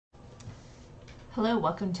Hello,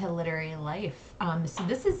 welcome to Literary Life. So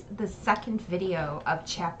this is the second video of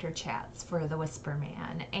chapter chats for The Whisper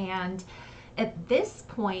Man, and at this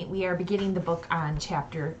point we are beginning the book on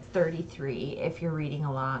chapter 33 if you're reading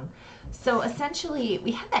along. So essentially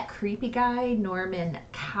we have that creepy guy Norman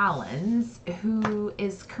Collins who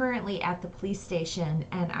is currently at the police station,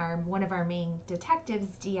 and one of our main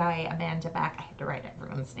detectives, DI Amanda Beck, I had to write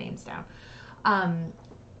everyone's names down,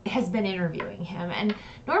 has been interviewing him, and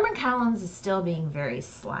Norman Collins is still being very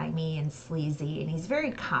slimy and sleazy, and he's very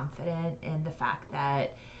confident in the fact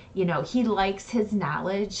that, you know, he likes his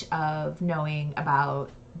knowledge of knowing about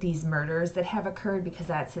these murders that have occurred because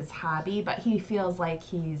that's his hobby, but he feels like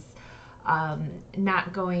he's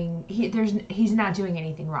not doing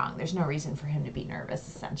anything wrong. There's no reason for him to be nervous,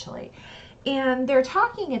 essentially. And they're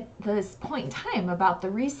talking at this point in time about the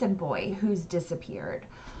recent boy who's disappeared,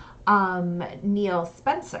 Neil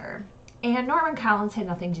Spencer, and Norman Collins had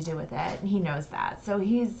nothing to do with it, and he knows that, so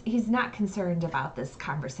he's not concerned about this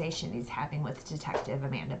conversation he's having with Detective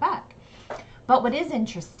Amanda Beck. But what is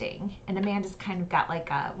interesting, and Amanda's kind of got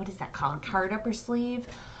like a, what is that called, card up her sleeve,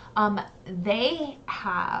 they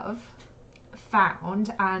have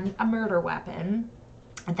found on a murder weapon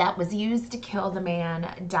that was used to kill the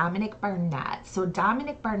man Dominic Barnett. So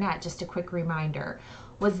Dominic Barnett, just a quick reminder,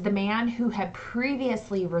 was the man who had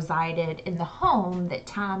previously resided in the home that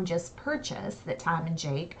Tom just purchased, that Tom and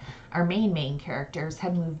Jake, our main characters,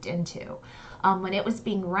 had moved into. When it was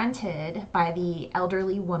being rented by the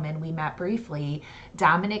elderly woman we met briefly,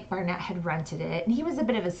 Dominic Barnett had rented it, and he was a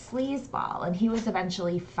bit of a sleazeball, and he was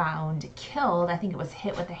eventually found killed. I think it was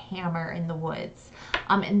hit with a hammer in the woods,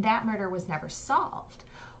 and that murder was never solved.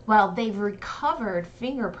 Well, they've recovered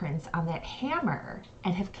fingerprints on that hammer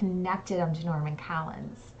and have connected them to Norman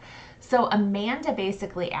Collins. So Amanda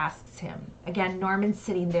basically asks him, again, Norman's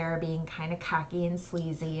sitting there being kind of cocky and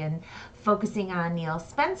sleazy and focusing on Neil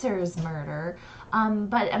Spencer's murder,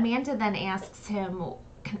 but Amanda then asks him,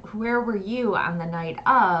 where were you on the night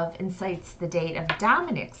of, and cites the date of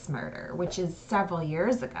Dominic's murder, which is several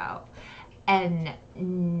years ago. And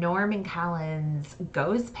Norman Collins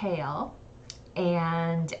goes pale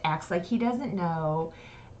and acts like he doesn't know,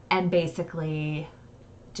 and basically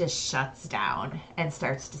just shuts down and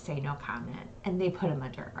starts to say no comment, and they put him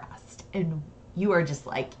under arrest. And you are just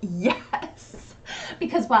like, yes,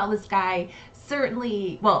 because while this guy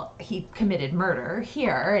certainly, well, he committed murder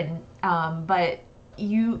here, and but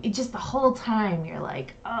just the whole time you're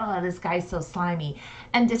like, oh, this guy's so slimy.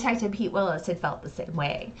 And Detective Pete Willis had felt the same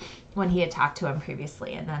way when he had talked to him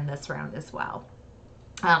previously, and then this round as well.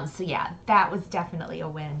 So yeah, that was definitely a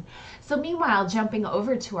win. So meanwhile, jumping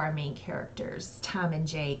over to our main characters, Tom and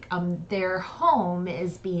Jake, their home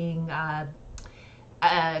is being,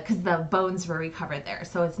 because the bones were recovered there,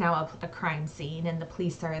 so it's now a crime scene, and the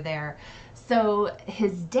police are there. So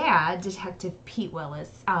his dad, Detective Pete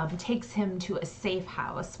Willis, takes him to a safe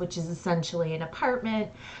house, which is essentially an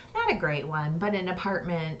apartment, not a great one, but an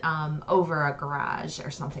apartment over a garage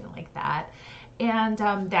or something like that. And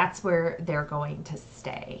that's where they're going to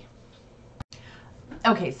stay.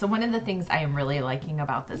 Okay, so one of the things I am really liking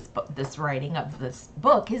about this writing of this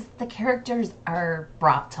book is the characters are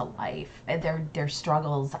brought to life. Their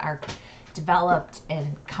struggles are developed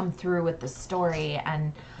and come through with the story,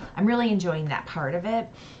 and I'm really enjoying that part of it.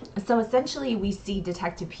 So essentially we see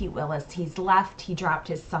Detective Pete Willis. He's left, he dropped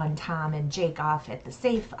his son Tom and Jake off at the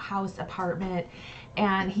safe house apartment,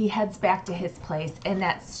 and he heads back to his place, and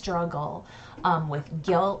that struggle with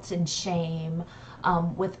guilt and shame,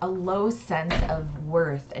 with a low sense of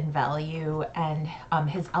worth and value, and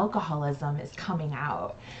his alcoholism is coming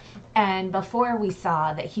out. And before we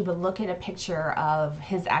saw that he would look at a picture of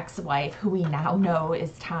his ex-wife, who we now know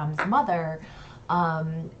is Tom's mother,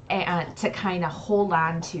 and to kind of hold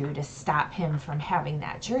on to stop him from having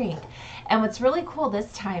that drink. And what's really cool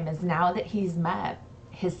this time is now that he's met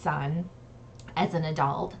his son as an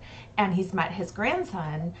adult, and he's met his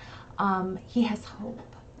grandson, he has hope.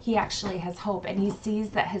 He actually has hope, and he sees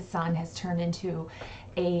that his son has turned into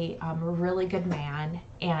a really good man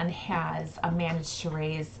and has managed to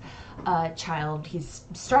raise a child. He's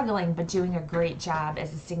struggling, but doing a great job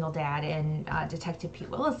as a single dad in Detective Pete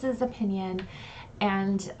Willis's opinion.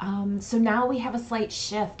 And so now we have a slight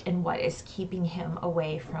shift in what is keeping him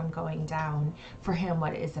away from going down, for him,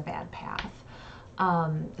 what is a bad path.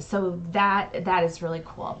 So that is really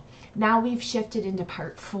cool. Now we've shifted into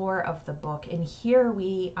part 4 of the book, and here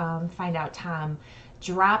we find out Tom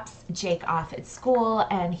drops Jake off at school,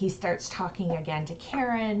 and he starts talking again to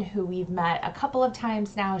Karen, who we've met a couple of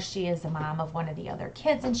times now. She is a mom of one of the other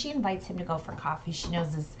kids, and she invites him to go for coffee. She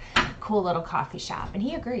knows this cool little coffee shop, and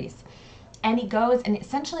he agrees. And he goes, and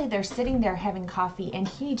essentially they're sitting there having coffee, and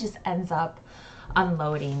he just ends up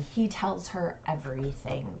unloading. He tells her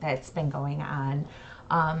everything that's been going on.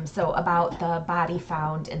 So about the body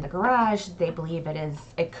found in the garage, they believe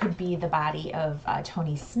it could be the body of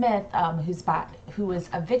Tony Smith, who was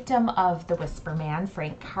a victim of the Whisper Man,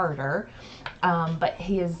 Frank Carter, but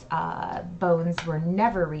his bones were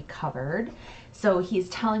never recovered. So he's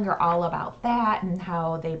telling her all about that and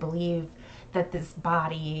how they believe that this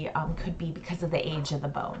body could be because of the age of the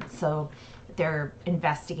bones. So they're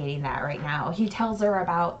investigating that right now. He tells her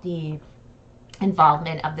about the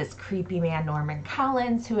involvement of this creepy man, Norman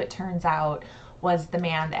Collins, who it turns out was the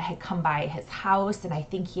man that had come by his house, and I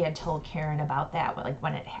think he had told Karen about that, like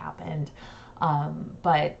when it happened,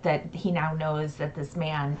 but that he now knows that this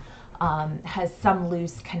man has some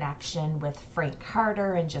loose connection with Frank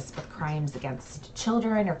Carter and just with crimes against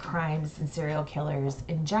children or crimes and serial killers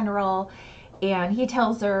in general. And he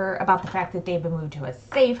tells her about the fact that they've been moved to a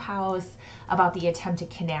safe house, about the attempted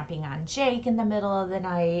kidnapping on Jake in the middle of the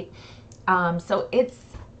night. So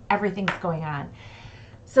everything's going on.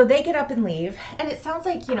 So they get up and leave, and it sounds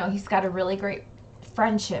like, he's got a really great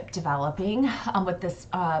friendship developing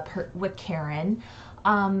with Karen.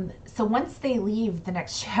 So once they leave, the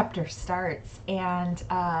next chapter starts, and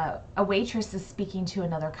a waitress is speaking to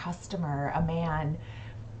another customer, a man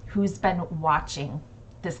who's been watching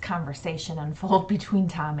this conversation unfold between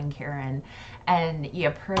Tom and Karen, and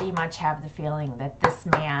you pretty much have the feeling that this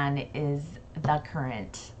man is the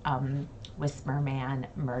current Whisper Man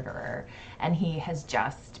murderer, and he has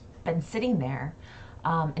just been sitting there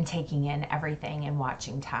and taking in everything and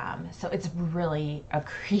watching Tom. So it's really a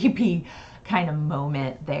creepy kind of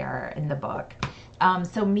moment there in the book.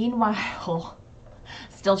 So meanwhile,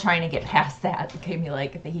 still trying to get past that, it gave me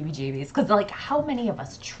like the heebie-jeebies, because like how many of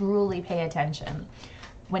us truly pay attention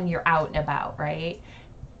when you're out and about, right?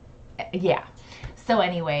 Yeah. So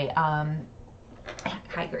anyway,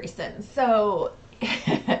 hi Grayson. So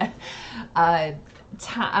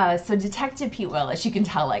so Detective Pete Willis, you can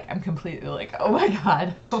tell like I'm completely like, oh my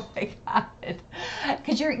god,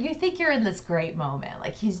 because you think you're in this great moment,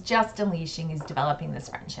 like he's just unleashing, he's developing this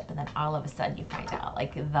friendship, and then all of a sudden you find out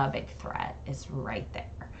like the big threat is right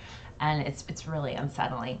there, and it's really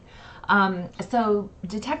unsettling. So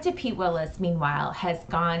Detective Pete Willis, meanwhile, has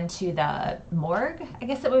gone to the morgue, I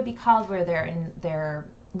guess it would be called, where they're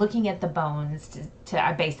looking at the bones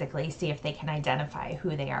to basically see if they can identify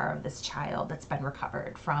who they are of this child that's been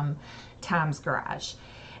recovered from Tom's garage.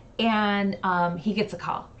 And he gets a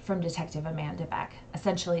call from Detective Amanda Beck,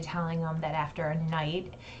 essentially telling him that after a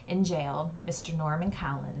night in jail, Mr. Norman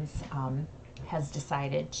Collins has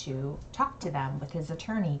decided to talk to them with his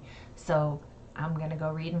attorney. So I'm going to go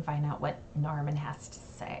read and find out what Norman has to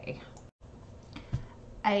say.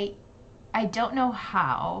 I don't know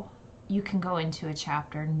how you can go into a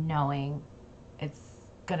chapter knowing it's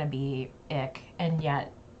gonna be ick and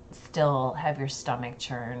yet still have your stomach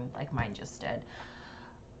churn like mine just did.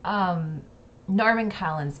 Norman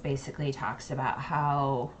Collins basically talks about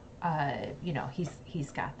how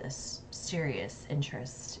he's got this serious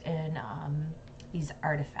interest in these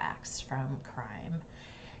artifacts from crime,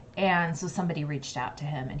 and so somebody reached out to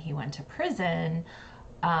him, and he went to prison.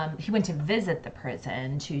 He went to visit the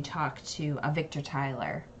prison to talk to a Victor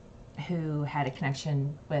Tyler, who had a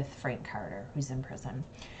connection with Frank Carter, who's in prison.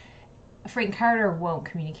 Frank Carter won't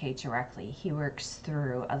communicate directly. He works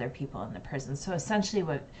through other people in the prison. So essentially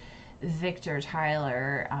what Victor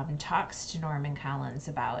Tyler talks to Norman Collins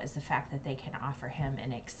about is the fact that they can offer him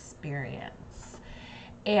an experience.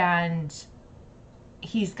 And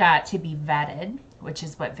he's got to be vetted, which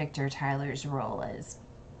is what Victor Tyler's role is.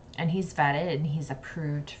 And he's vetted and he's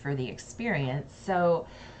approved for the experience. So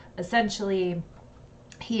essentially,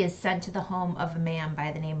 he is sent to the home of a man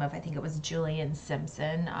by the name of, I think it was Julian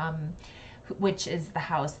Simpson, which is the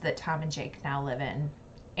house that Tom and Jake now live in.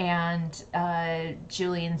 And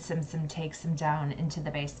Julian Simpson takes him down into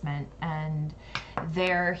the basement, and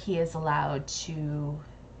there he is allowed to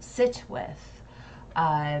sit with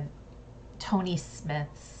Tony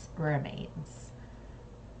Smith's remains.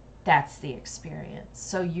 That's the experience.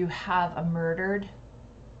 So you have a murdered,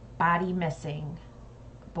 body missing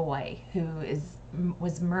boy who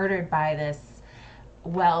was murdered by this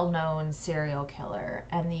well-known serial killer,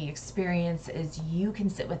 and the experience is you can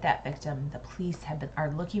sit with that victim. The police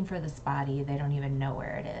are looking for this body. They don't even know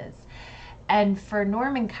where it is. And for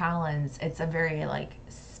Norman Collins, it's a very like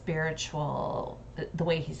spiritual, the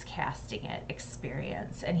way he's casting it,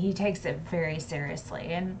 experience, and he takes it very seriously.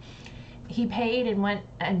 And he paid and went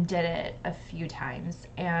and did it a few times,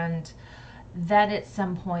 and then at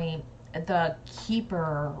some point the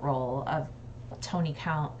keeper role of Tony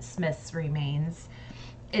Smith's remains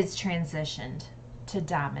is transitioned to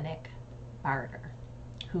Dominic Barter,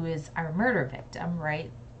 who is our murder victim,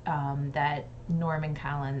 right? That Norman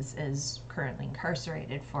Collins is currently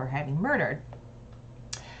incarcerated for having murdered.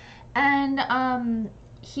 And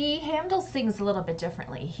he handles things a little bit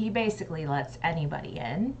differently. He basically lets anybody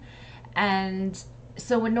in. And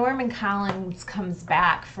so when Norman Collins comes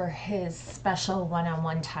back for his special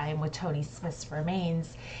one-on-one time with Tony Smith's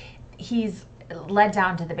remains, he's led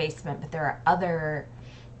down to the basement, but there are other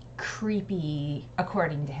creepy,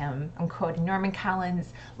 according to him, I'm quoting, Norman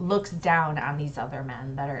Collins looks down on these other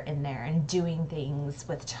men that are in there and doing things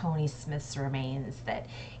with Tony Smith's remains that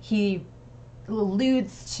he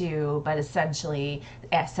alludes to, but essentially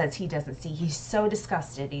says he doesn't see. He's so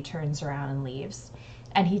disgusted, he turns around and leaves.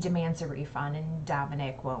 And he demands a refund, and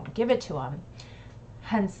Dominic won't give it to him.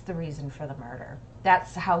 Hence the reason for the murder.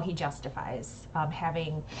 That's how he justifies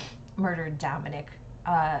having murdered Dominic.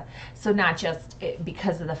 So not just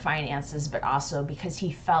because of the finances, but also because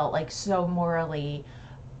he felt like so morally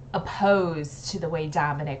opposed to the way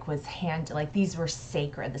Dominic was handled. Like, these were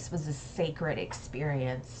sacred. This was a sacred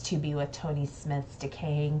experience to be with Tony Smith's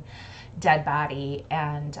decaying dead body.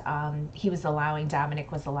 And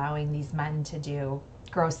Dominic was allowing these men to do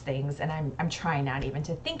gross things, and I'm trying not even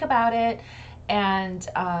to think about it. And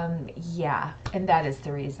yeah, and that is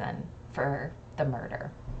the reason for the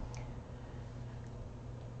murder.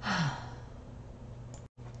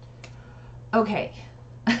 Okay,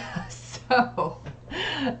 so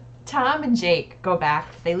Tom and Jake go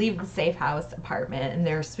back. They leave the safe house apartment, and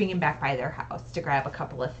they're swinging back by their house to grab a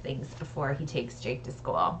couple of things before he takes Jake to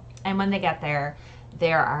school. And when they get there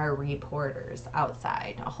are reporters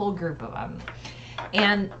outside, a whole group of them.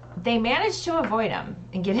 And they manage to avoid him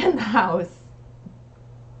and get in the house.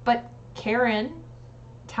 But Karen,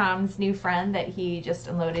 Tom's new friend that he just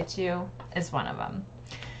unloaded to, is one of them.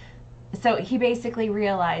 So he basically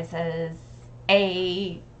realizes,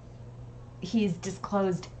 he's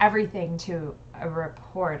disclosed everything to a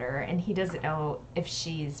reporter, and he doesn't know if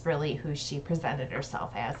she's really who she presented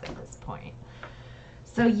herself as at this point.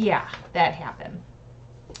 So yeah, that happened.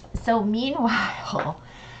 So meanwhile,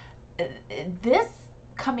 this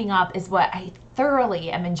coming up is what I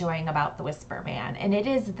thoroughly am enjoying about The Whisper Man, and it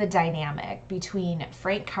is the dynamic between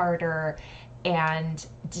Frank Carter and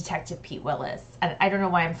Detective Pete Willis. And I don't know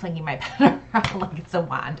why I'm flinging my pen around like it's a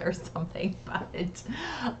wand or something, but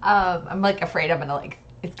I'm like afraid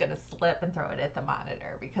it's gonna slip and throw it at the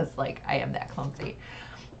monitor because like I am that clumsy.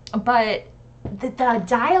 But the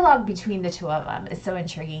dialogue between the two of them is so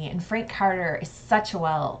intriguing, and Frank Carter is such a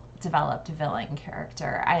well-developed villain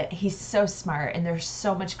character. He's so smart, and there's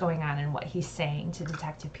so much going on in what he's saying to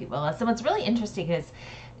Detective Pete Willis. And what's really interesting is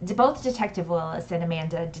both Detective Willis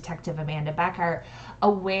and Detective Amanda Beck are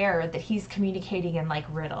aware that he's communicating in like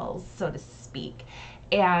riddles, so to speak,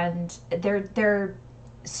 and they're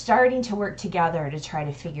starting to work together to try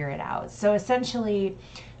to figure it out. So essentially,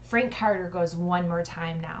 Frank Carter goes one more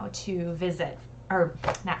time now to visit, or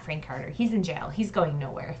not Frank Carter, he's in jail. He's going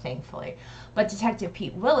nowhere, thankfully. But Detective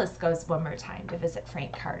Pete Willis goes one more time to visit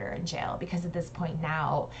Frank Carter in jail, because at this point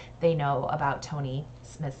now they know about Tony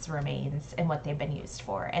Smith's remains and what they've been used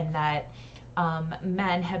for, and that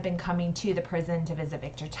men have been coming to the prison to visit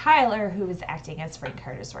Victor Tyler, who is acting as Frank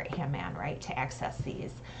Carter's right-hand man, right, to access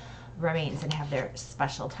these remains and have their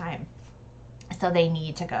special time. So they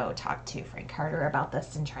need to go talk to Frank Carter about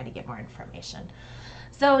this and try to get more information.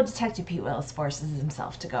 So Detective Pete Willis forces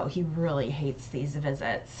himself to go. He really hates these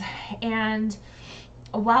visits. And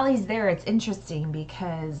while he's there, it's interesting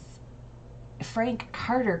because Frank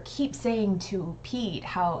Carter keeps saying to Pete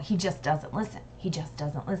how he just doesn't listen. He just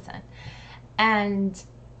doesn't listen. And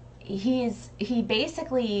he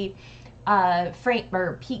basically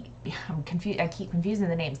Pete, I'm confused, I keep confusing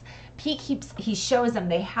the names. He shows them,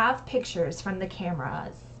 they have pictures from the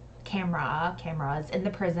cameras in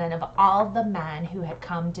the prison of all the men who had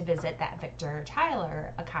come to visit that Victor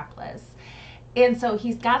Tyler accomplice. And so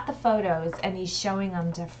he's got the photos and he's showing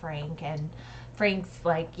them to Frank, and Frank's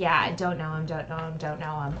like, yeah, I don't know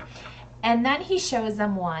him. And then he shows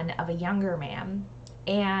them one of a younger man,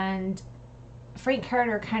 and Frank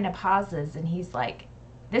Carter kind of pauses and he's like,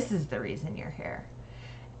 this is the reason you're here.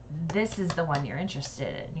 This is the one you're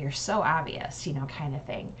interested in. You're so obvious, kind of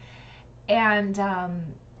thing. And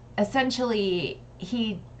essentially,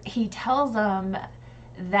 he tells them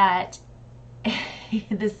that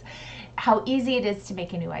how easy it is to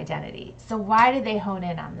make a new identity. So why did they hone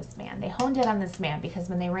in on this man? They honed in on this man because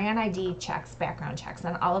when they ran ID checks, background checks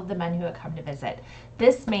on all of the men who had come to visit,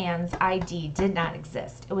 this man's ID did not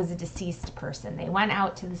exist. It was a deceased person. They went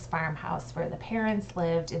out to this farmhouse where the parents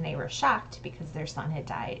lived, and they were shocked because their son had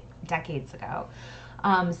died decades ago.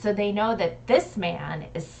 So they know that this man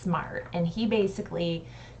is smart, and he basically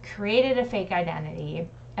created a fake identity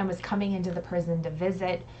and was coming into the prison to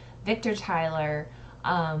visit Victor Tyler,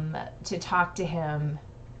 to talk to him.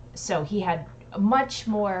 So he had much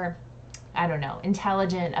more, I don't know,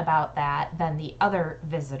 intelligent about that than the other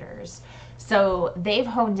visitors. So they've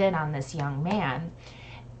honed in on this young man.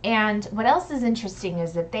 And what else is interesting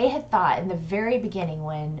is that they had thought in the very beginning,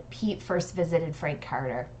 when Pete first visited Frank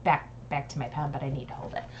Carter, back to my pen, but I need to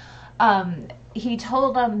hold it. He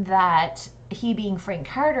told them that he, being Frank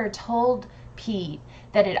Carter, told Pete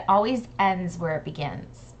that it always ends where it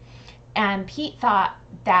begins. And Pete thought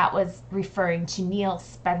that was referring to Neil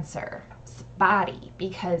Spencer's body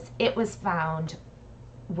because it was found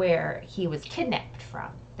where he was kidnapped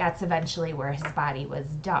from. That's eventually where his body was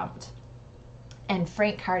dumped. And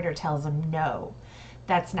Frank Carter tells him, no,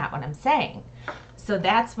 that's not what I'm saying. So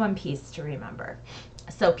that's one piece to remember.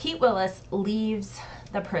 So Pete Willis leaves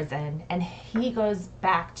the prison, and he goes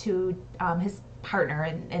back to his partner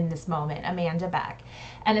in this moment, Amanda Beck.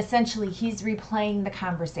 And essentially he's replaying the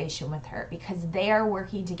conversation with her because they are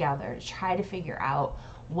working together to try to figure out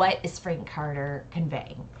what is Frank Carter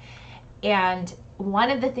conveying. And one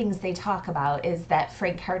of the things they talk about is that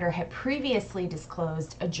Frank Carter had previously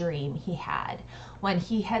disclosed a dream he had when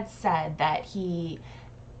he had said that he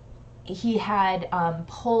had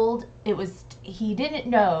pulled, he didn't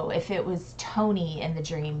know if it was Tony in the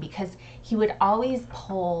dream because he would always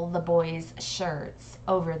pull the boys' shirts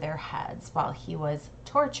over their heads while he was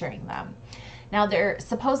torturing them. Now, there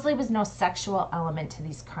supposedly was no sexual element to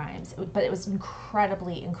these crimes, but it was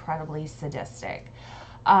incredibly, incredibly sadistic.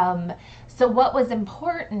 So what was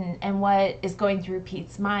important and what is going through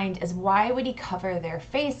Pete's mind is, why would he cover their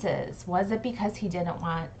faces? Was it because he didn't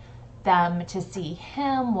want them to see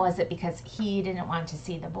him? Was it because he didn't want to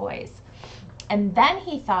see the boys? And then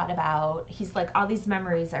he thought about, he's like, all these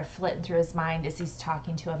memories are flitting through his mind as he's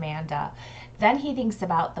talking to Amanda. Then he thinks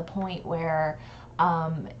about the point where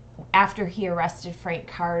after he arrested Frank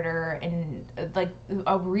Carter in like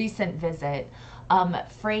a recent visit,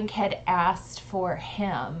 Frank had asked for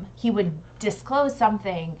him, he would disclose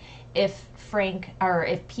something if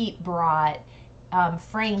Pete brought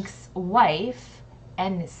Frank's wife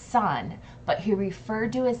and his son, but he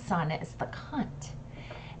referred to his son as the cunt.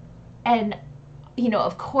 And, you know,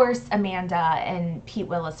 of course, Amanda and Pete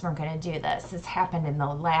Willis weren't going to do this. This happened in the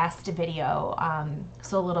last video,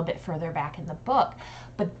 so a little bit further back in the book.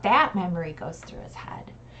 But that memory goes through his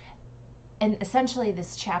head. And essentially,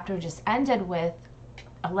 this chapter just ended with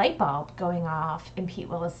a light bulb going off in Pete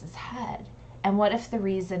Willis's head. And what if the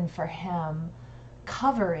reason for him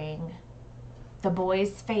covering the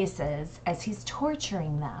boys' faces as he's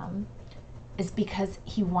torturing them is because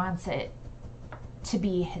he wants it to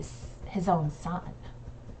be his own son?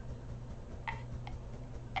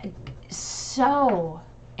 So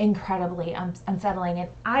incredibly unsettling, and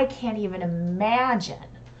I can't even imagine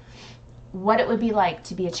what it would be like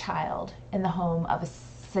to be a child in the home of a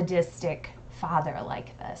sadistic father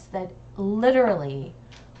like this, that literally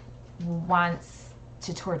wants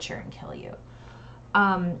to torture and kill you.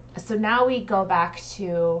 So now we go back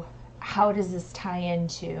to, how does this tie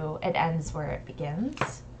into it ends where it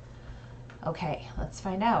begins? Okay, let's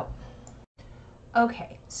find out.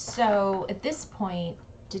 Okay, so at this point,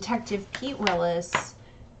 Detective Pete Willis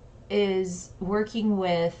is working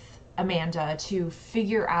with Amanda to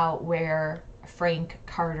figure out where Frank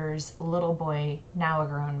Carter's little boy, now a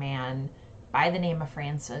grown man, by the name of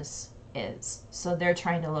Francis, is. So they're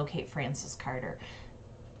trying to locate Francis Carter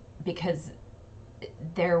because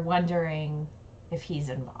they're wondering if he's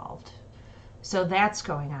involved. So that's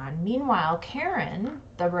going on. Meanwhile, Karen,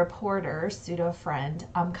 the reporter, pseudo friend,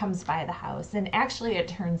 comes by the house, and actually it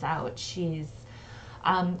turns out she's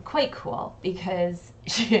quite cool because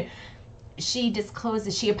she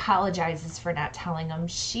discloses, she apologizes for not telling him.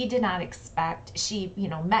 She did not expect, she, you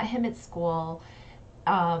know, met him at school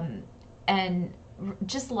and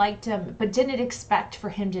just liked him, but didn't expect for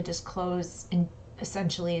him to disclose and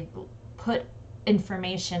essentially put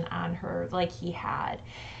information on her like he had.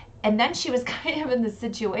 And then she was kind of in the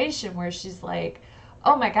situation where she's like,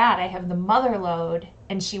 oh my God, I have the mother lode,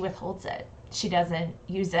 and she withholds it. She doesn't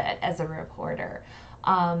use it as a reporter.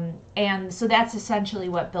 And so that's essentially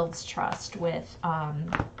what builds trust with Tom,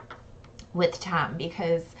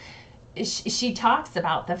 because she talks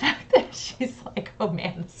about the fact that she's like, oh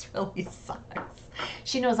man, this really sucks.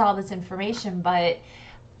 She knows all this information, but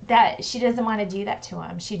that she doesn't want to do that to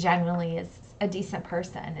him. She genuinely is a decent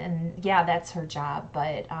person, and yeah, that's her job,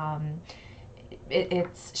 but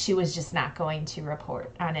she was just not going to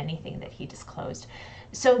report on anything that he disclosed.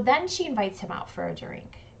 So then she invites him out for a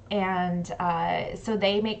drink. And so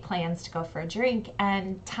they make plans to go for a drink,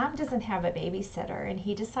 and Tom doesn't have a babysitter, and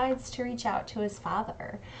he decides to reach out to his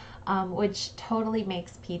father, which totally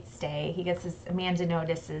makes Pete stay. Amanda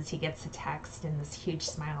notices, he gets a text and this huge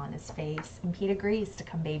smile on his face, and Pete agrees to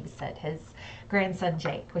come babysit his grandson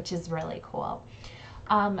Jake, which is really cool.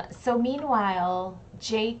 So meanwhile,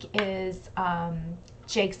 Jake's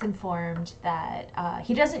informed that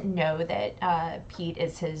he doesn't know that Pete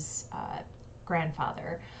is his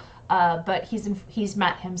grandfather, but he's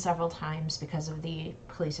met him several times because of the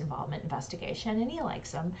police involvement investigation, and he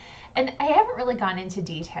likes him. And I haven't really gone into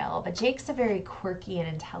detail, but Jake's a very quirky and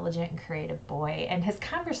intelligent and creative boy, and his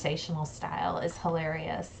conversational style is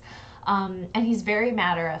hilarious. And he's very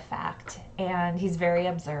matter of fact, and he's very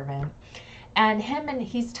observant. And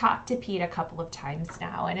he's talked to Pete a couple of times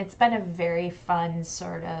now, and it's been a very fun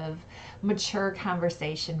sort of mature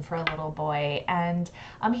conversation for a little boy. And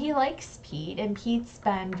he likes Pete, and Pete's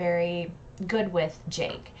been very good with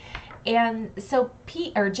Jake. And so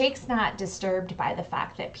Jake's not disturbed by the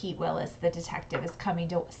fact that Pete Willis, the detective, is coming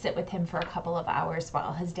to sit with him for a couple of hours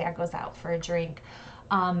while his dad goes out for a drink.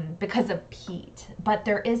 Because of Pete, but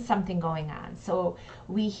there is something going on. So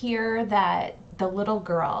we hear that the little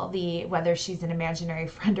girl, whether she's an imaginary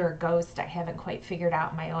friend or a ghost, I haven't quite figured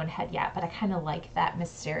out in my own head yet, but I kind of like that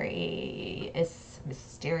mysterious,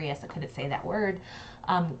 I couldn't say that word,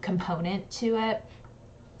 component to it.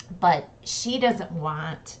 But she doesn't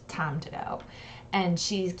want Tom to go. And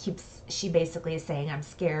she basically is saying, I'm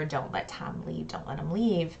scared, don't let Tom leave, don't let him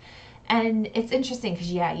leave. And it's interesting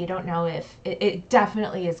because, yeah, you don't know if it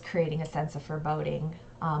definitely is creating a sense of foreboding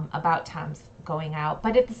about Tom's going out.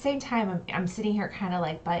 But at the same time, I'm sitting here kind of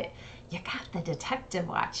like, but you got the detective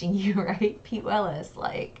watching you, right? Pete Willis,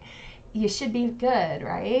 like, you should be good,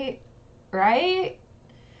 right? Right?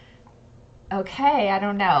 Okay, I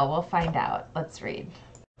don't know. We'll find out. Let's read.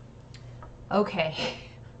 Okay.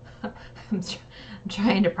 I'm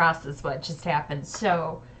trying to process what just happened.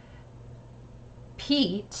 So,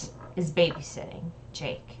 Pete is babysitting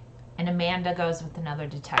Jake, and Amanda goes with another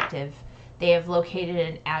detective. They have located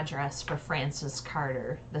an address for Francis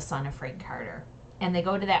Carter, the son of Frank Carter. And they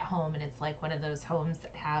go to that home, and it's like one of those homes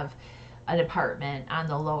that have an apartment on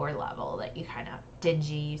the lower level that you kind of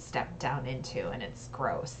dingy step down into, and it's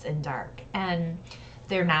gross and dark. And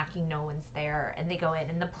they're knocking, no one's there, and they go in,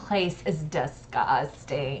 and the place is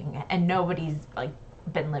disgusting, and nobody's like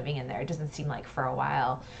been living in there. It doesn't seem like for a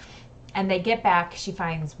while. And they get back, she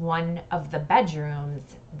finds one of the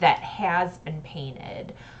bedrooms that has been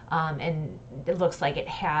painted, and it looks like it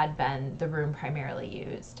had been the room primarily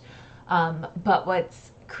used. But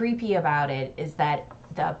what's creepy about it is that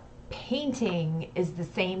the painting is the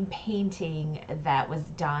same painting that was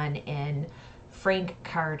done in Frank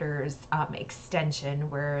Carter's extension,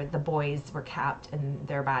 where the boys were kept and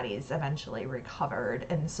their bodies eventually recovered.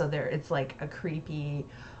 And so it's like a creepy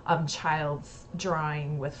child's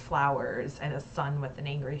drawing with flowers and a sun with an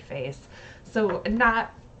angry face. So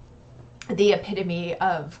not the epitome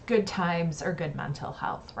of good times or good mental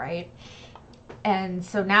health, right? And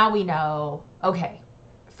so now we know, okay,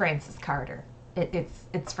 Francis Carter,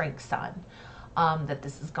 it's Frank's son that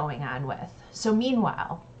this is going on with. So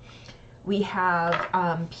meanwhile, we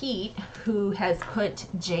have Pete, who has put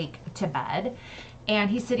Jake to bed,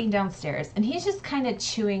 and he's sitting downstairs, and he's just kind of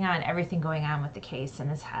chewing on everything going on with the case in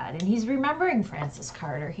his head. And he's remembering Francis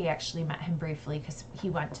Carter. He actually met him briefly because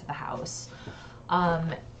he went to the house.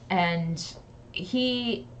 And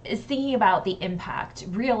he is thinking about the impact,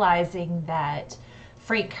 realizing that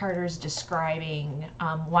Frank Carter's describing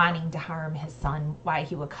wanting to harm his son, why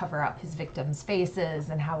he would cover up his victims' faces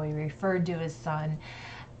and how he referred to his son.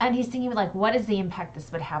 And he's thinking, like, what is the impact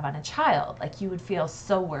this would have on a child? Like, you would feel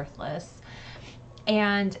so worthless.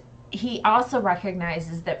 And he also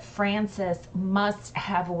recognizes that Francis must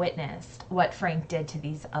have witnessed what Frank did to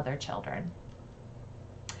these other children.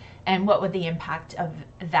 And what would the impact of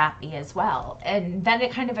that be as well? And then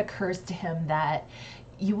it kind of occurs to him that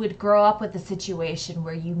you would grow up with a situation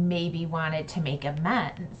where you maybe wanted to make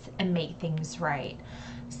amends and make things right.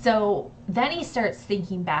 So then he starts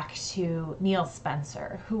thinking back to Neil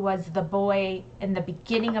Spencer, who was the boy in the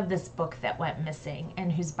beginning of this book that went missing and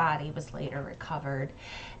whose body was later recovered.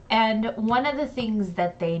 And one of the things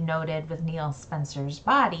that they noted with Neil Spencer's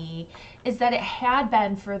body is that it had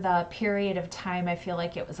been for the period of time, I feel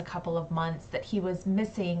like it was a couple of months, that he was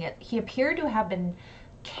missing it. He appeared to have been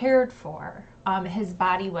cared for. His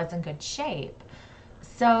body was in good shape.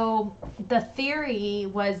 So the theory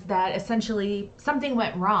was that essentially something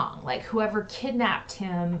went wrong. Like whoever kidnapped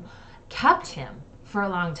him kept him for a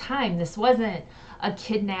long time. This wasn't a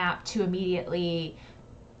kidnap to immediately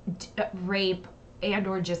rape and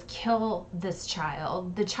or just kill this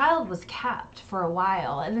child. The child was kept for a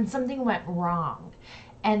while, and then something went wrong,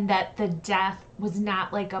 and that the death was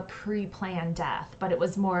not like a pre-planned death, but it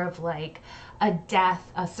was more of like a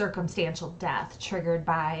death, a circumstantial death triggered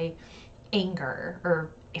by anger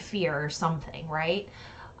or fear or something, right?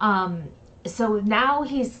 So now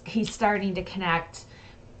he's starting to connect.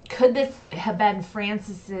 Could this have been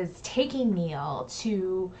Francis's taking Neil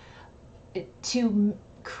to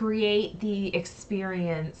create the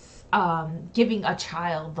experience, giving a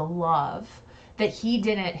child the love that he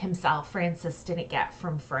didn't himself, Francis didn't get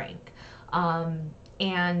from Frank.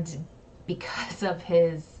 And because of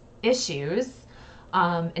his issues,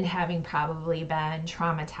 and having probably been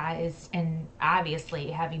traumatized and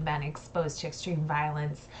obviously having been exposed to extreme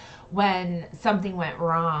violence, when something went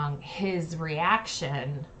wrong, his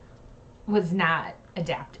reaction was not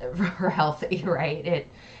adaptive or healthy, right?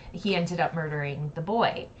 He ended up murdering the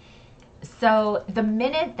boy. So the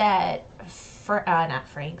minute that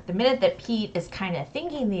the minute that Pete is kind of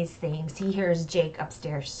thinking these things, he hears Jake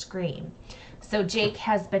upstairs scream. So Jake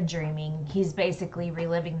has been dreaming. He's basically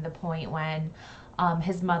reliving the point when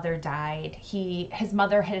his mother died. His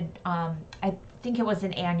mother had, I think it was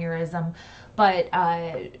an aneurysm, but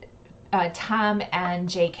Tom and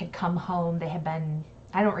Jake had come home. They had been,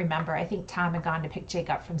 I don't remember. I think Tom had gone to pick Jake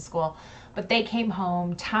up from school, but they came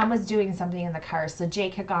home. Tom was doing something in the car, so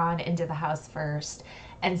Jake had gone into the house first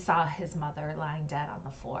and saw his mother lying dead on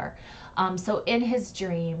the floor. So in his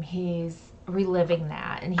dream, he's reliving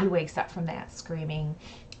that, and he wakes up from that screaming.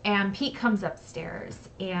 And Pete comes upstairs,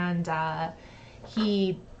 and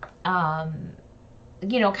he,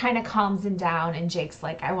 kind of calms him down, and Jake's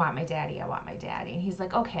like, I want my daddy. And he's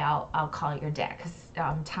like, okay, I'll call your dad, because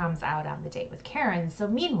Tom's out on the date with Karen. So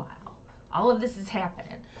meanwhile, all of this is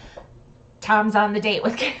happening. Tom's on the date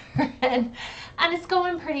with Karen, and it's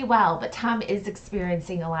going pretty well, but Tom is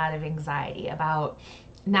experiencing a lot of anxiety about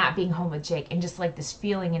not being home with Jake, and just like this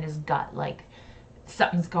feeling in his gut, like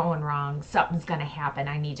something's going wrong, something's gonna happen,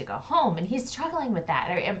 I need to go home. And he's struggling with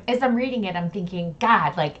that. As I'm reading it, I'm thinking,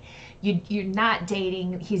 God, like you're not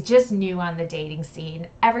dating, he's just new on the dating scene,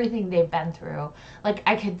 everything they've been through. Like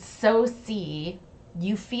I could so see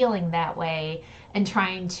you feeling that way and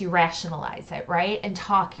trying to rationalize it, right? And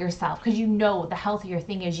talk yourself, because the healthier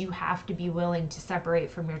thing is you have to be willing to separate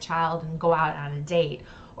from your child and go out on a date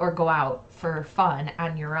or go out for fun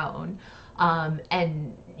on your own.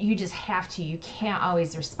 And you just have to, you can't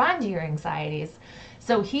always respond to your anxieties.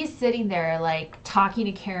 So he's sitting there like talking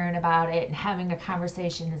to Karen about it and having a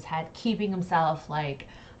conversation in his head, keeping himself like,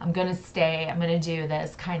 I'm gonna stay, I'm gonna do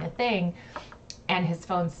this kind of thing. And his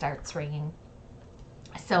phone starts ringing.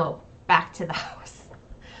 So back to the house.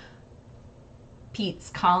 Pete's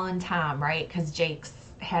calling Tom, right? Because Jake's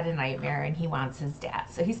had a nightmare and he wants his dad.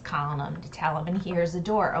 So he's calling him to tell him, and he hears a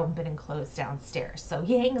door open and close downstairs. So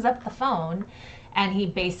he hangs up the phone and he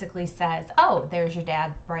basically says, oh, there's your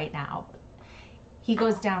dad right now. He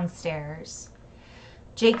goes downstairs.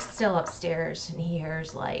 Jake's still upstairs, and he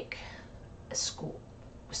hears like a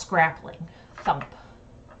scrappling, thump.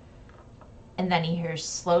 And then he hears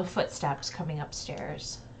slow footsteps coming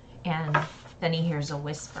upstairs. And then he hears a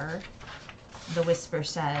whisper. The whisper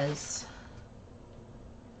says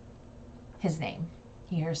his name.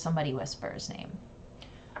 He hears somebody whisper his name.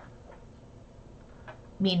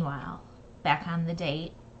 Meanwhile, back on the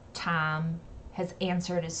date, Tom has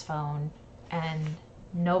answered his phone and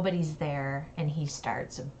nobody's there, and he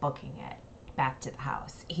starts booking it back to the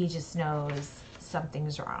house. He just knows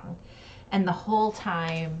something's wrong. And the whole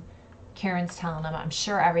time, Karen's telling him, I'm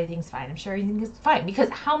sure everything's fine. I'm sure everything is fine. Because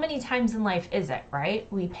how many times in life is it, right?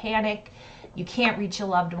 We panic, you can't reach a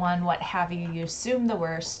loved one, what have you. You assume the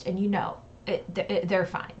worst, and they're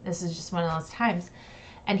fine. This is just one of those times.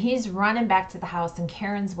 And he's running back to the house, and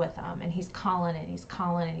Karen's with him, and he's calling, and he's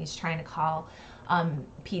trying to call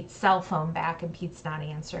Pete's cell phone back, and Pete's not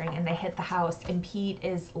answering. And they hit the house, and Pete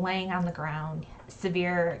is laying on the ground,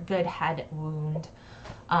 severe good head wound.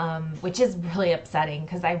 Which is really upsetting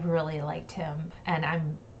because I really liked him, and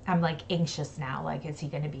I'm like anxious now, like is he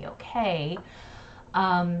going to be okay?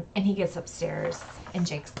 And he gets upstairs and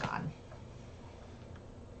Jake's gone.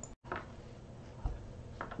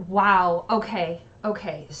 Wow, okay,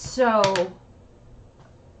 Okay, so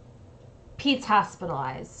Pete's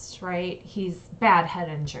hospitalized, right? He's bad head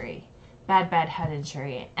injury, bad head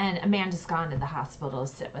injury, and Amanda's gone to the hospital to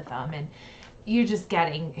sit with him, and you're just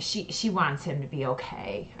getting, she wants him to be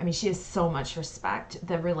okay. I mean, she has so much respect.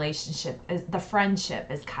 The relationship, the friendship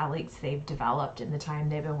as colleagues they've developed in the time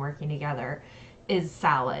they've been working together is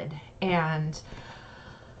solid. And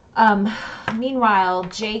meanwhile,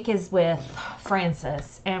 Jake is with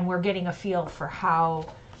Francis, and we're getting a feel for how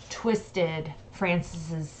twisted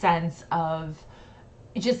Francis's sense of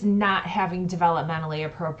just not having developmentally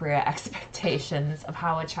appropriate expectations of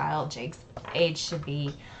how a child Jake's age should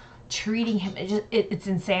be treating him. It's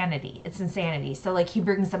insanity. It's insanity. So like, he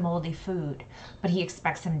brings them moldy food, but he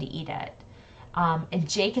expects him to eat it. And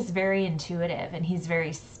Jake is very intuitive, and he's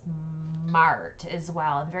very smart as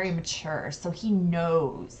well, and very mature. So he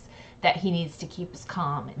knows that he needs to keep his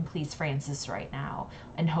calm and please Francis right now,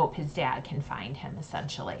 and hope his dad can find him,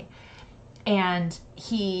 essentially. And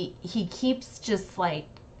he keeps, just like,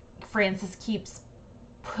 Francis keeps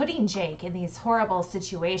putting Jake in these horrible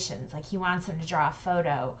situations. Like, he wants him to draw a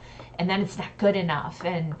photo, and then it's not good enough,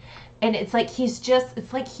 and it's like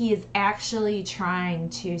it's like he is actually trying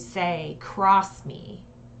to say, cross me,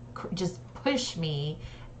 just push me,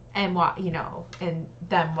 and what, and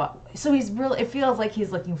then what. So he's really, it feels like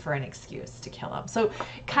he's looking for an excuse to kill him. So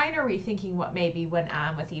kind of rethinking what maybe went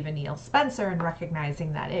on with even Neil Spencer, and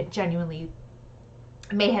recognizing that it genuinely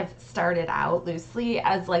may have started out loosely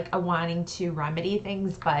as like a wanting to remedy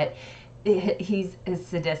things, but he's as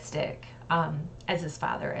sadistic as his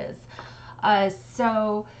father is.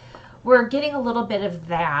 So we're getting a little bit of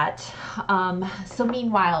that. So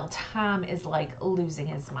meanwhile, Tom is like losing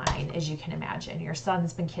his mind, as you can imagine. Your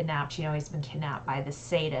son's been kidnapped. He's been kidnapped by the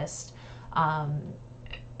sadist,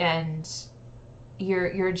 and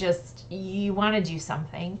you want to do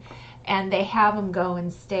something. And they have him go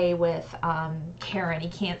and stay with Karen. He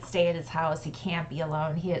can't stay at his house. He can't be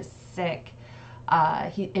alone. He is sick.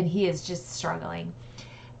 He is just struggling.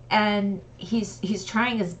 And he's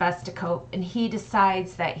trying his best to cope. And he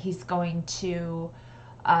decides that he's going to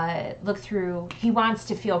look through. He wants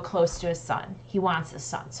to feel close to his son. He wants his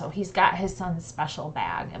son. So he's got his son's special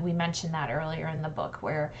bag. And we mentioned that earlier in the book,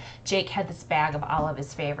 where Jake had this bag of all of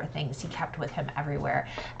his favorite things he kept with him everywhere.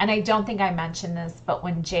 And I don't think I mentioned this, but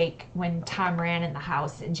when Tom ran in the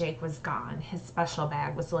house and Jake was gone, his special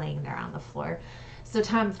bag was laying there on the floor. So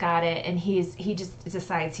Tom's got it, and he just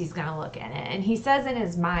decides he's going to look in it. And he says in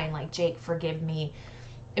his mind, like, Jake, forgive me,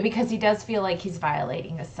 because he does feel like he's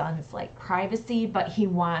violating his son's like privacy, but he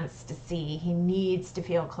needs to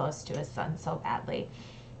feel close to his son so badly.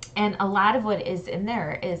 And a lot of what is in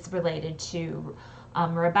there is related to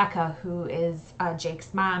Rebecca, who is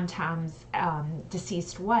Jake's mom, Tom's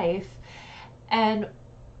deceased wife, and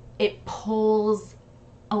it pulls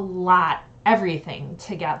everything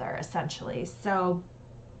together, essentially. So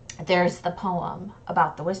there's the poem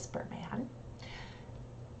about the Whisper Man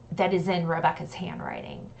that is in Rebecca's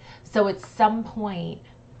handwriting. So at some point,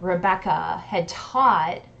 Rebecca had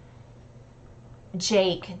taught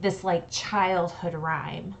Jake this like childhood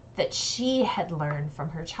rhyme that she had learned from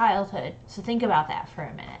her childhood. So think about that for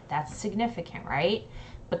a minute. That's significant, right?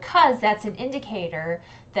 Because that's an indicator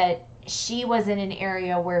that she was in an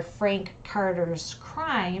area where Frank Carter's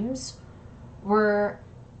crimes were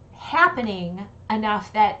happening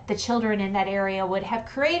enough that the children in that area would have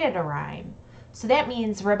created a rhyme. So that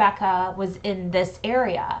means Rebecca was in this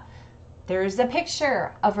area. There's a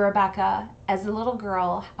picture of Rebecca as a little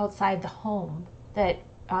girl outside the home that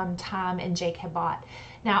Tom and Jake had bought.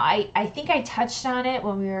 Now, I think I touched on it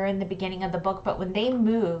when we were in the beginning of the book, but when they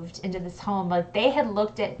moved into this home, like, they had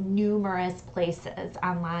looked at numerous places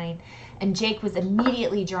online, and Jake was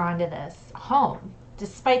immediately drawn to this home,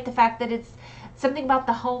 despite the fact that it's something about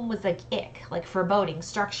the home was like ick, like foreboding.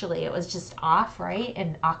 Structurally, it was just off, right,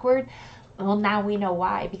 and awkward. Well, now we know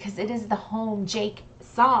why, because it is the home Jake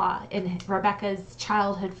saw in Rebecca's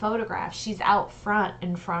childhood photograph. She's out front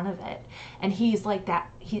in front of it, and he's like that.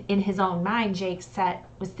 In his own mind, Jake said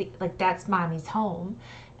that's mommy's home,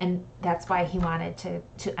 and that's why he wanted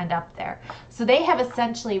to end up there. So they have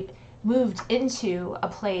essentially moved into a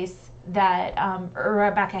place that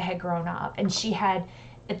Rebecca had grown up, and she had,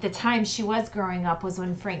 at the time she was growing up, was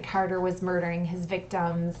when Frank Carter was murdering his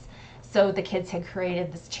victims. So the kids had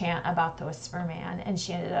created this chant about the Whisper Man, and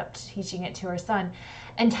she ended up teaching it to her son.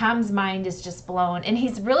 And Tom's mind is just blown, and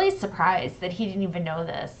he's really surprised that he didn't even know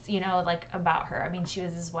this, like, about her. I mean, she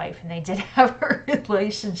was his wife, and they did have a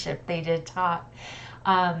relationship. They did talk.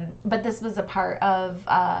 But this was a part of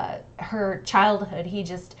her childhood. He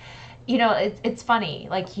just, it's funny.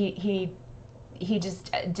 Like, he he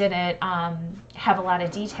just didn't have a lot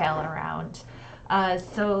of detail around.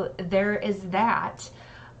 So there is that.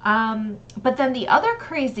 But then the other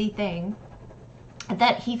crazy thing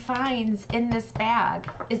that he finds in this bag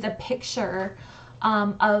is a picture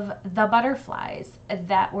of the butterflies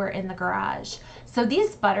that were in the garage. So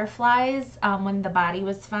these butterflies, when the body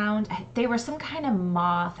was found, they were some kind of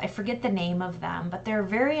moth. I forget the name of them, but they're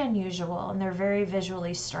very unusual and they're very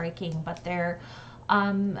visually striking, but they're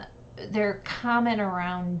common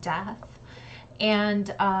around death.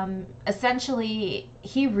 And essentially,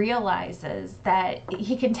 he realizes that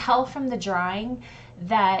he can tell from the drawing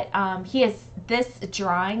that this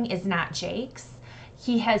drawing is not Jake's.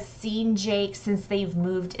 He has seen Jake since they've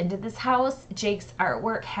moved into this house. Jake's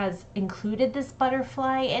artwork has included this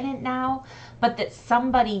butterfly in it now, but that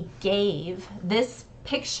somebody gave this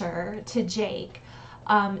picture to Jake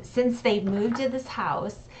since they moved to this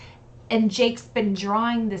house, and Jake's been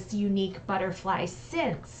drawing this unique butterfly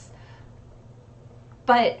since.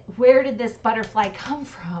 But where did this butterfly come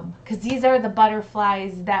from? Because these are the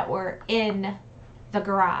butterflies that were in the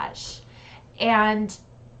garage. And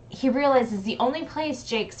he realizes the only place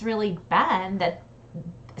Jake's really been that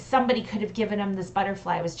somebody could have given him this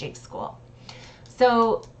butterfly was Jake's school.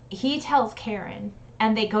 So he tells Karen,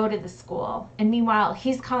 and they go to the school. And meanwhile,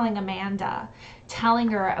 he's calling Amanda, telling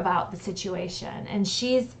her about the situation. And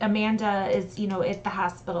Amanda is, at the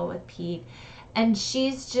hospital with Pete. And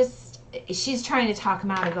she's trying to talk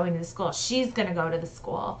him out of going to the school. She's going to go to the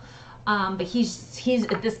school. But he's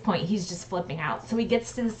at this point, he's just flipping out. So he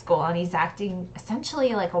gets to the school and he's acting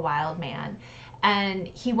essentially like a wild man. And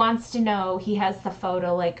he wants to know, he has the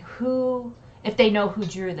photo, like if they know who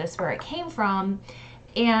drew this, where it came from.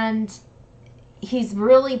 And he's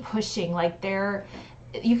really pushing, like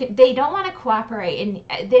they don't want to cooperate,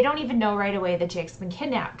 and they don't even know right away that Jake's been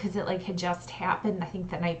kidnapped because it had just happened, I think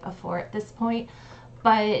the night before at this point.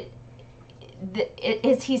 But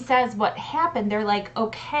as he says what happened, they're like,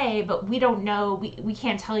 okay, but we don't know, we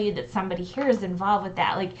can't tell you that somebody here is involved with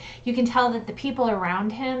that. Like, you can tell that the people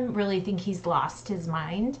around him really think he's lost his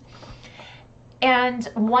mind. And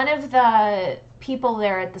one of the people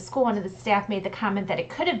there at the school, one of the staff, made the comment that it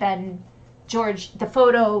could have been George,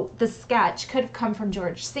 the sketch could have come from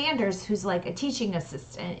George Sanders, who's like a teaching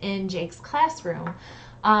assistant in Jake's classroom.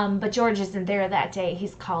 But George isn't there that day.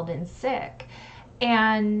 He's called in sick.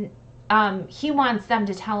 And he wants them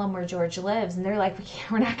to tell him where George lives. And they're like,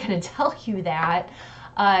 we're not going to tell you that.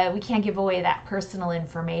 We can't give away that personal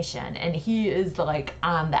information. And he is like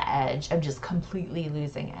on the edge of just completely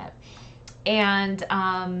losing it. And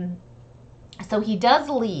so he does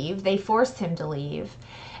leave. They force him to leave.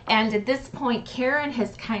 And at this point, Karen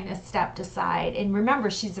has kind of stepped aside. And remember,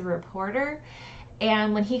 she's a reporter.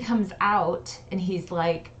 And when he comes out and he's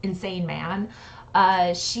like, insane man,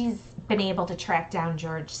 she's been able to track down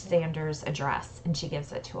George Sanders' address, and she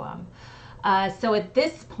gives it to him. So at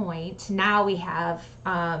this point, now we have,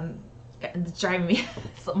 it's driving me,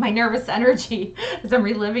 my nervous energy as I'm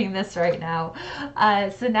reliving this right now.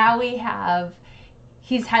 So now we have,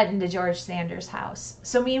 he's heading to George Sanders' house.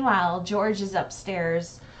 So meanwhile, George is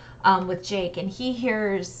upstairs with Jake, and he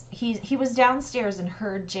was downstairs and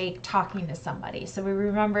heard Jake talking to somebody. So we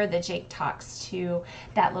remember that Jake talks to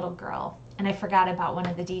that little girl. And I forgot about one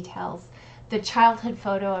of the details. The childhood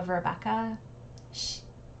photo of Rebecca,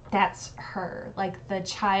 that's her. Like the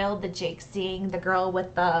child that Jake's seeing, the girl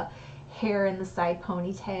with the hair in the side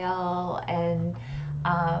ponytail, and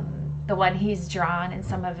the one he's drawn in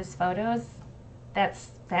some of his photos, that's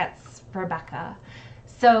Rebecca.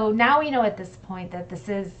 So now we know at this point that this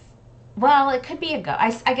is, well, it could be a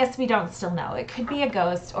ghost. I guess we don't still know. It could be a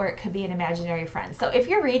ghost or it could be an imaginary friend. So if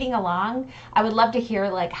you're reading along, I would love to hear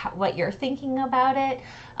like what you're thinking about it.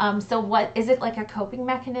 So what is it, like a coping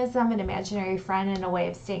mechanism, an imaginary friend, and a way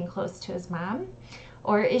of staying close to his mom?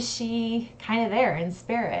 Or is she kind of there in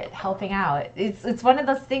spirit helping out? It's one of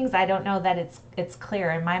those things, I don't know that it's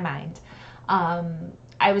clear in my mind.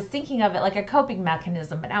 I was thinking of it like a coping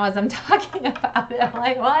mechanism, but now as I'm talking about it, I'm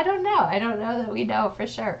like, well, I don't know. I don't know that we know for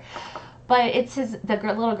sure. But the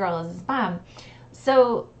little girl is his mom.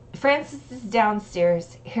 So Francis is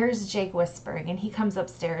downstairs, hears Jake whispering, and he comes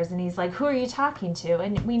upstairs and he's like, who are you talking to?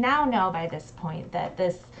 And we now know by this point that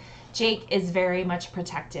Jake is very much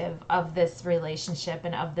protective of this relationship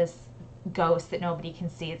and of this ghost that nobody can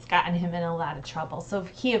see. It's gotten him in a lot of trouble. So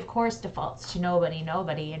he, of course, defaults to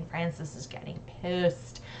nobody, and Francis is getting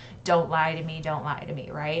pissed. Don't lie to me,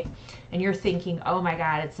 right? And you're thinking, oh my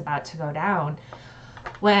God, it's about to go down,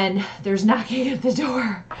 when there's knocking at the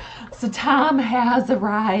door. So Tom has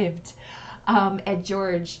arrived at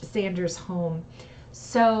George Sanders' home.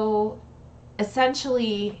 So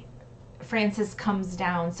essentially, Francis comes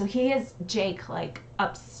down. So he has Jake like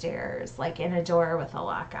upstairs, like in a door with a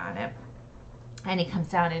lock on it. And he comes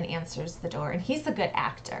down and answers the door. And he's a good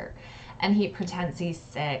actor. And he pretends he's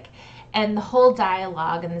sick. And the whole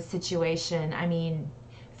dialogue and the situation, I mean,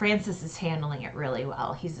 Francis is handling it really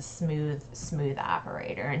well. He's a smooth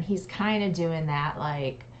operator. And he's kind of doing that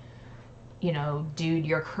like, you know, dude,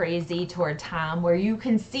 you're crazy toward Tom, where you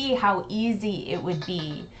can see how easy it would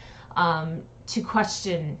be to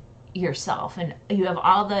question yourself. And you have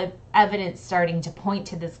all the evidence starting to point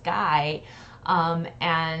to this guy.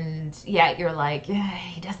 And yet you're like,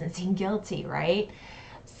 he doesn't seem guilty, right?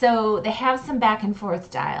 So they have some back and forth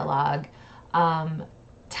dialogue.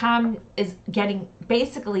 Tom is getting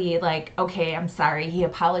basically like, okay, I'm sorry. He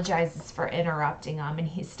apologizes for interrupting him, and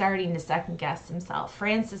he's starting to second guess himself.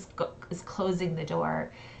 Francis is closing the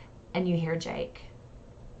door, and you hear Jake.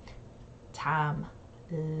 Tom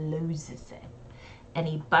loses it, and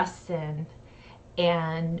he busts in,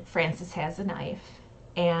 and Francis has a knife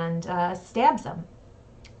and stabs him.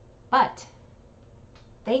 But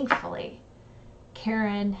thankfully,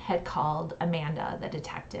 Karen had called Amanda, the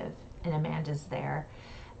detective, and Amanda's there.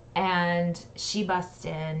 And she busts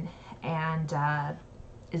in and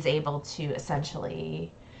is able to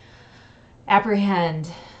essentially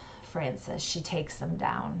apprehend Francis. She takes him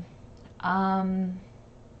down. And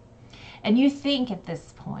you think at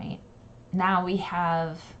this point, now we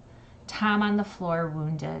have Tom on the floor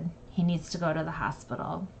wounded. He needs to go to the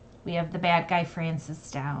hospital. We have the bad guy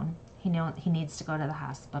Francis down. He needs to go to the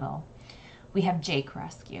hospital. We have Jake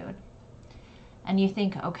rescued. And you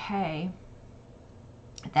think, okay,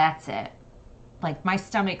 that's it. Like, my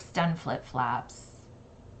stomach's done flip-flops.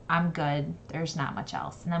 I'm good. There's not much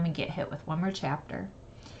else. And then we get hit with one more chapter.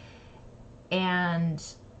 And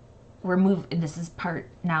we're moving, this is part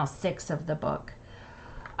now 6 of the book.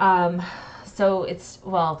 So it's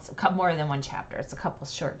more than one chapter. It's a couple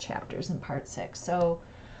short chapters in part 6. So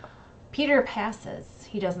Peter passes.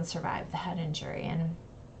 He doesn't survive the head injury. And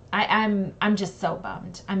I'm just so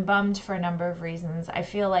bummed. I'm bummed for a number of reasons. I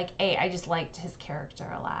feel like, I just liked his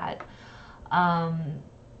character a lot.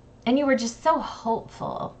 And you were just so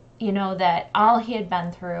hopeful, you know, that all he had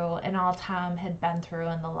been through and all Tom had been through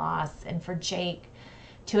and the loss, and for Jake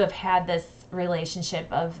to have had this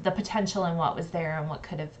relationship of the potential and what was there and what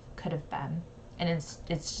could have been. And it's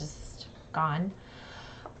just gone.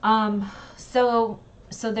 So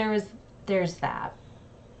there's that.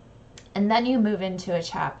 And then you move into a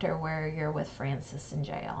chapter where you're with Francis in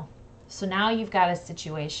jail. So now you've got a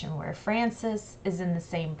situation where Francis is in the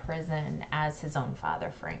same prison as his own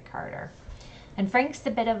father, Frank Carter. And Frank's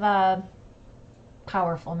a bit of a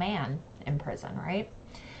powerful man in prison, right?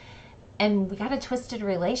 And we got a twisted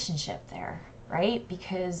relationship there, right?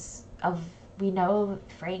 Because we know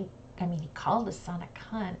Frank, he called his son a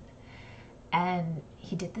cunt. And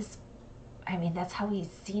he did this, that's how he's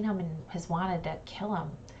seen him and has wanted to kill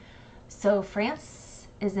him. So France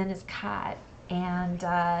is in his cot, and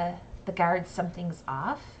the guard, something's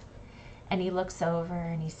off, and he looks over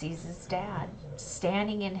and he sees his dad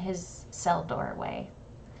standing in his cell doorway.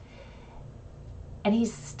 And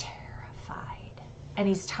he's terrified. And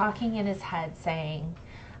he's talking in his head saying,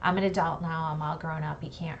 I'm an adult now, I'm all grown up, he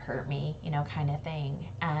can't hurt me, kind of thing.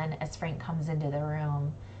 And as Frank comes into the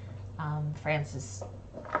room, Francis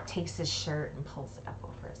takes his shirt and pulls it up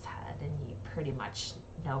over his head, and you pretty much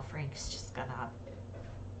know Frank's just gonna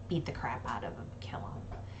beat the crap out of him, kill him.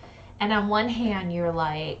 And on one hand, you're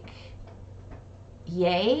like,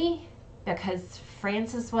 yay, because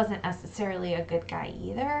Francis wasn't necessarily a good guy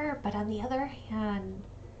either. But on the other hand,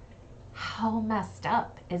 how messed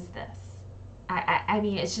up is this?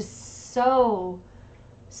 It's just so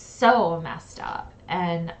messed up.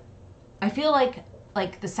 And I feel like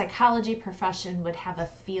the psychology profession would have a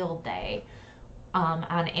field day on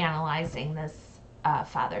analyzing this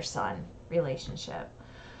father-son relationship.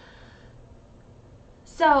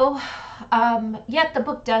 So, yet the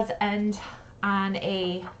book does end on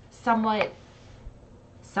a somewhat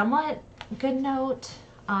good note.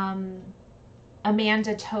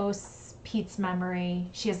 Amanda toasts Pete's memory.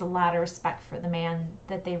 She has a lot of respect for the man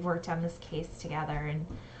that they've worked on this case together.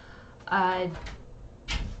 And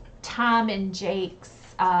Tom and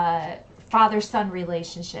Jake's father-son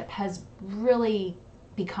relationship has really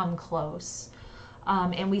become close.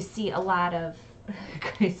 And we see a lot of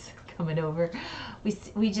Grace coming over.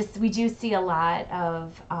 We do see a lot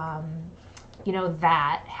of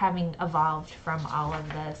that having evolved from all of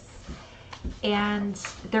this, and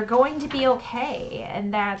they're going to be okay.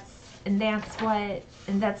 And that's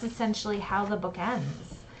essentially how the book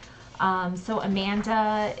ends. So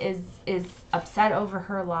Amanda is upset over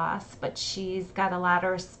her loss, but she's got a lot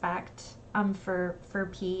of respect for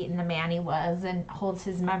Pete and the man he was, and holds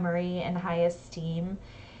his memory in high esteem.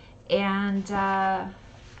 And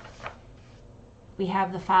we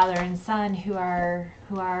have the father and son who are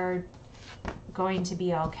going to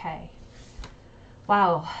be okay.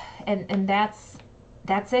 Wow. And that's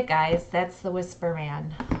it, guys. That's the Whisper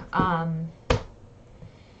Man.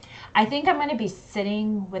 I think I'm going to be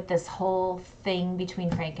sitting with this whole thing between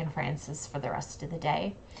Frank and Francis for the rest of the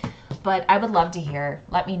day. But I would love to hear.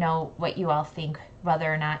 Let me know what you all think, whether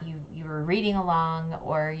or not you were reading along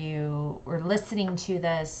or you were listening to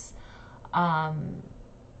this. I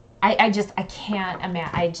can't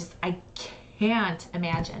imagine. I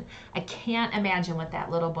can't imagine what that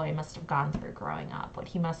little boy must have gone through growing up, what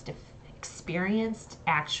he must have experienced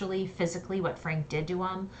actually physically, what Frank did to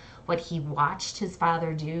him, what he watched his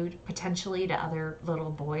father do potentially to other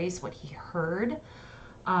little boys, what he heard.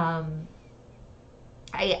 I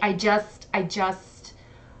just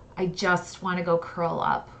want to go curl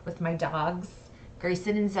up with my dogs,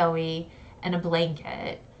 Grayson and Zoe, and a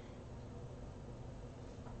blanket,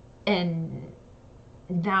 and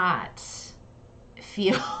not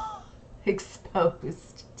feel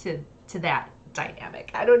exposed to that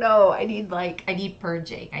dynamic. I don't know. I need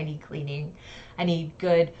purging. I need cleaning. I need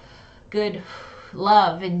good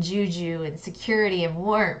love and juju and security and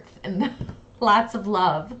warmth and lots of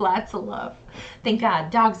love. Thank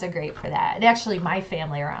God, dogs are great for that. And actually, my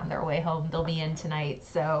family are on their way home. They'll be in tonight,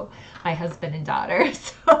 so my husband and daughter.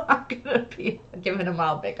 So I'm gonna be giving them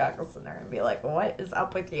all big hugs, and they're gonna be like, "What is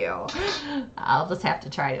up with you?" I'll just have to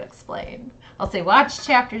try to explain. I'll say, "Watch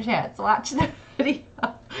Chapter Chats. Watch the video.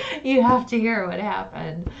 You have to hear what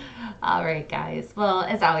happened." All right, guys. Well,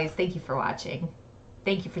 as always, thank you for watching.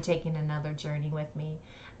 Thank you for taking another journey with me.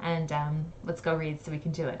 And let's go read so we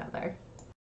can do another.